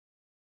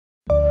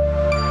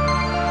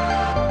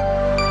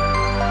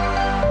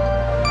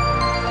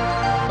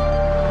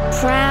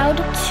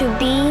to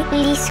be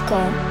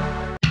Lisko.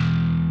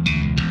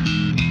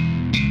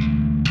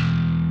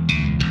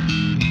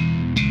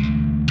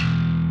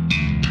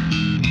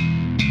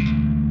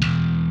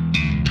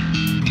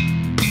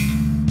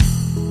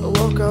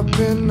 Up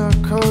in a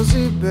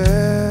cozy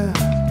bed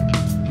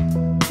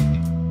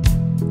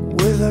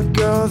with a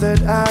girl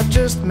that I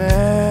just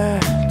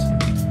met.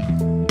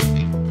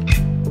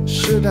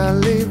 Should I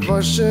leave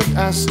or should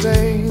I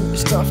stay?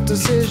 It's tough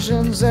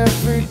decisions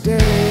every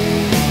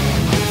day.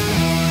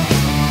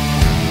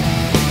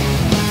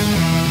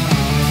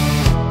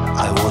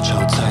 I watch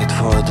outside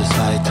for the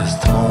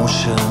slightest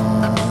motion.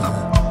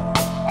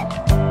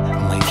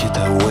 My kid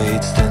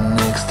awaits the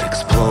next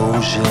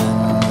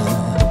explosion.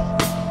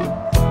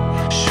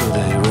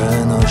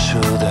 Or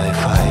should I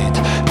fight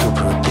to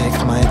protect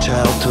my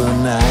child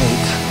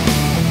tonight?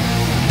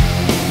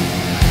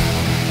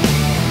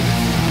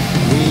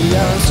 We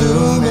are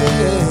two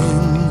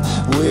men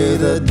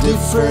with a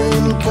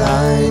different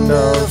kind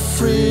of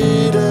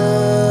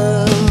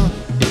freedom.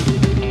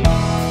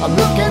 I'm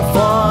looking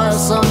for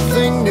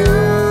something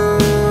new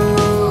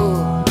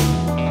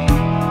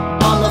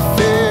on the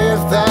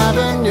 5th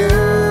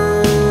Avenue.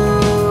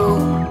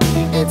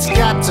 It's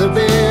got to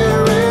be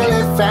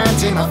really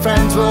fancy. My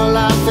friends will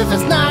laugh if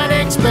it's not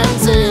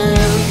expensive.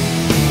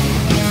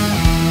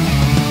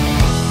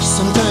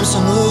 Sometimes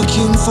I'm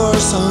looking for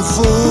some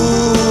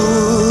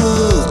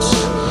food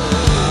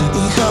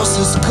in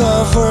houses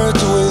covered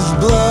with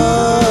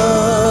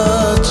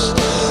blood.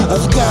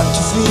 I've got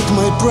to feed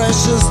my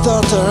precious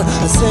daughter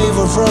and save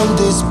her from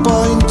this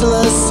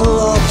pointless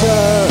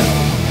slaughter.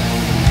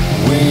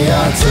 We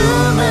are two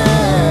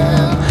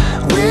men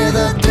with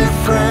a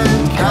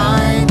different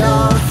kind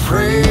of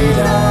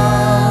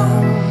freedom.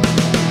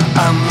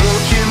 I'm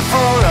looking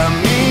for a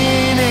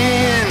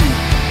meaning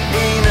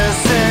in a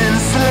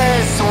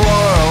senseless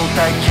world.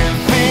 I can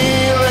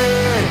feel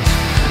it,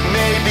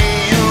 maybe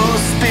you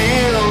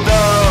still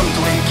don't.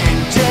 We can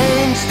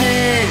change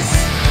this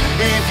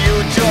if you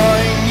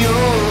join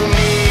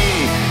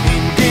me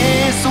in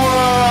this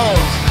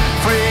world.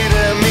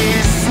 Freedom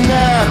is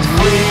not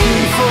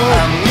looking for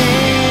a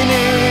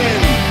meaning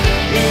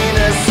in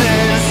a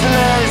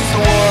senseless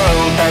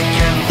world. I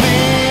can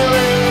feel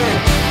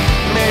it,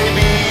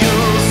 maybe you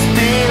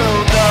still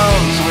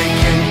don't. We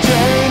can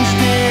change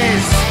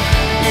this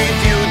if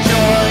you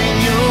join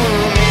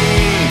me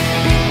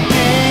in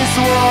this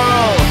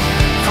world.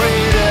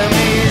 Freedom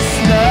is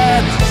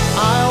not.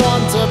 I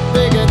want a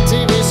bigger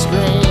TV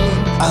screen.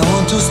 I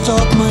want to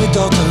stop my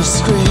daughter's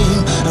scream.